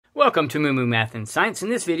Welcome to Moo Moo Math and Science.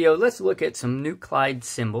 In this video, let's look at some Nuclide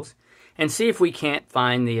symbols and see if we can't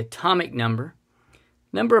find the atomic number,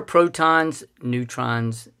 number of protons,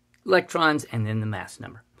 neutrons, electrons, and then the mass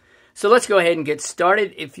number. So let's go ahead and get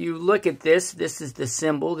started. If you look at this, this is the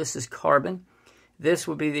symbol, this is carbon. This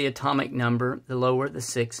will be the atomic number, the lower, the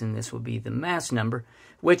 6, and this will be the mass number,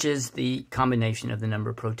 which is the combination of the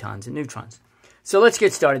number of protons and neutrons. So let's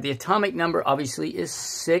get started. The atomic number obviously is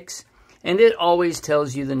 6. And it always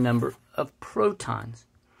tells you the number of protons.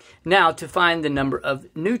 Now, to find the number of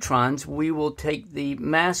neutrons, we will take the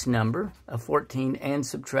mass number of 14 and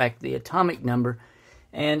subtract the atomic number.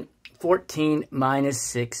 And 14 minus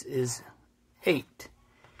 6 is 8.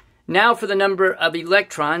 Now, for the number of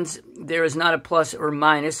electrons, there is not a plus or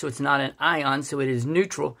minus, so it's not an ion, so it is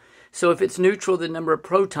neutral. So if it's neutral, the number of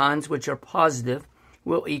protons, which are positive,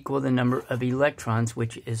 will equal the number of electrons,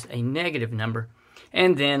 which is a negative number.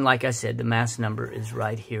 And then, like I said, the mass number is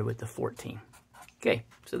right here with the 14. Okay,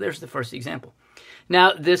 so there's the first example.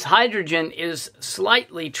 Now, this hydrogen is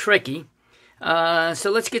slightly tricky, so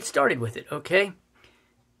let's get started with it, okay?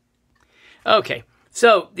 Okay,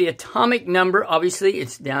 so the atomic number, obviously,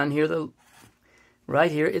 it's down here,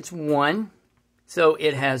 right here, it's 1. So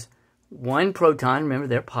it has 1 proton, remember,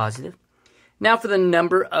 they're positive. Now, for the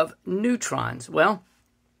number of neutrons, well,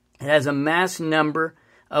 it has a mass number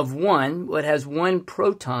of 1, well, it has 1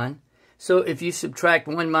 proton, so if you subtract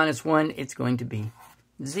 1 minus 1, it's going to be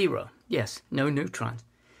 0. Yes, no neutrons.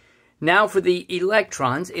 Now for the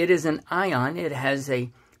electrons, it is an ion. It has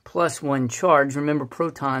a plus 1 charge. Remember,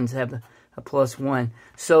 protons have a plus 1.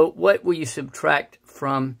 So what will you subtract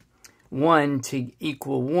from 1 to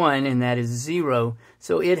equal 1, and that is 0.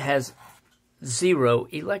 So it has 0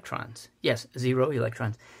 electrons. Yes, 0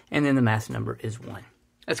 electrons. And then the mass number is 1.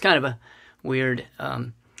 That's kind of a weird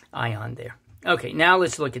ion there. Okay, now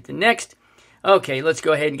let's look at the next. Okay, let's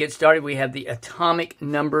go ahead and get started. We have the atomic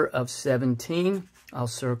number of 17. I'll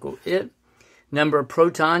circle it. Number of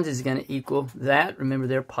protons is going to equal that. Remember,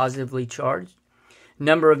 they're positively charged.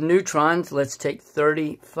 Number of neutrons, let's take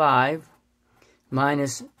 35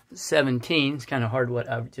 minus 17. It's kind of hard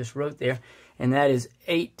what I just wrote there. And that is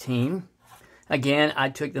 18. Again, I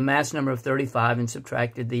took the mass number of 35 and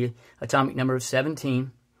subtracted the atomic number of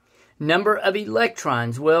 17. Number of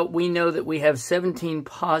electrons, well, we know that we have 17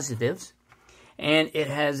 positives, and it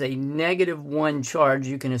has a negative 1 charge.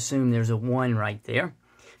 You can assume there's a 1 right there.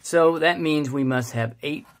 So that means we must have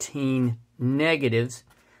 18 negatives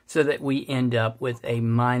so that we end up with a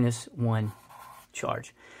minus 1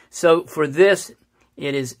 charge. So for this,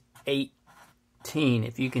 it is 18.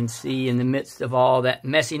 If you can see in the midst of all that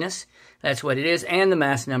messiness, that's what it is. And the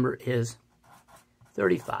mass number is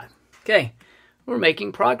 35. Okay, we're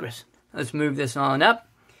making progress. Let's move this on up.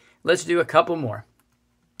 Let's do a couple more.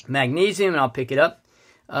 Magnesium, and I'll pick it up.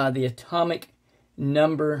 The atomic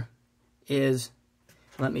number is,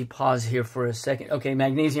 let me pause here for a second. Okay,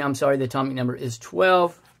 magnesium, I'm sorry, the atomic number is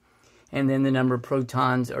 12. And then the number of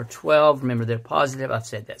protons are 12. Remember, they're positive. I've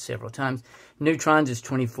said that several times. Neutrons is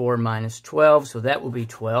 24 minus 12, so that will be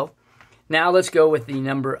 12. Now let's go with the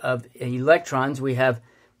number of electrons. We have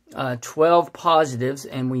 12 positives,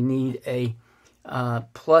 and we need a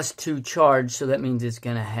plus 2 charge, so that means it's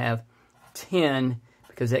going to have 10,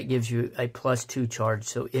 because that gives you a plus 2 charge.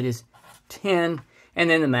 So it is 10, and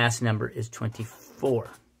then the mass number is 24.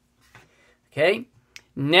 Okay,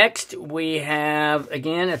 next we have,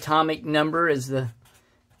 again, atomic number is the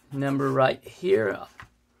number right here.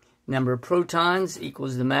 Number of protons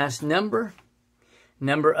equals the mass number.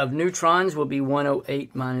 Number of neutrons will be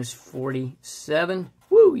 108 minus 47.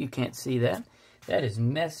 Woo, you can't see that. That is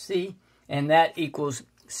messy. And that equals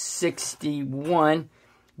 61.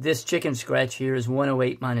 This chicken scratch here is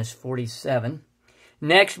 108 minus 47.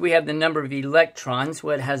 Next, we have the number of electrons.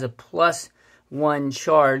 Well, it has a plus 1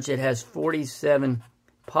 charge. It has 47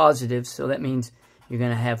 positives, so that means you're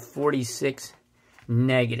going to have 46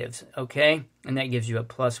 negatives, okay? And that gives you a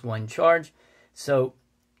plus 1 charge. So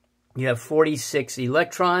you have 46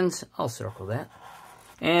 electrons. I'll circle that.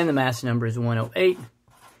 And the mass number is 108.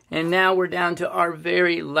 And now we're down to our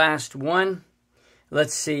very last one.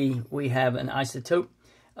 Let's see, we have an isotope.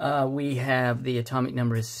 We have the atomic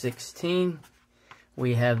number is 16.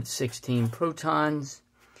 We have 16 protons.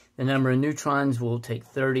 The number of neutrons will take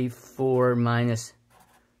 34 minus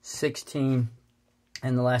 16.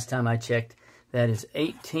 And the last time I checked, that is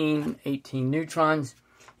 18 neutrons.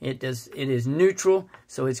 It is neutral,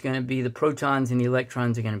 so it's going to be the protons and the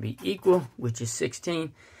electrons are going to be equal, which is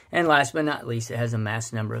 16. And last but not least, it has a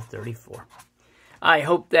mass number of 34. I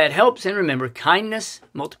hope that helps. And remember, kindness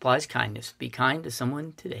multiplies kindness. Be kind to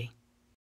someone today.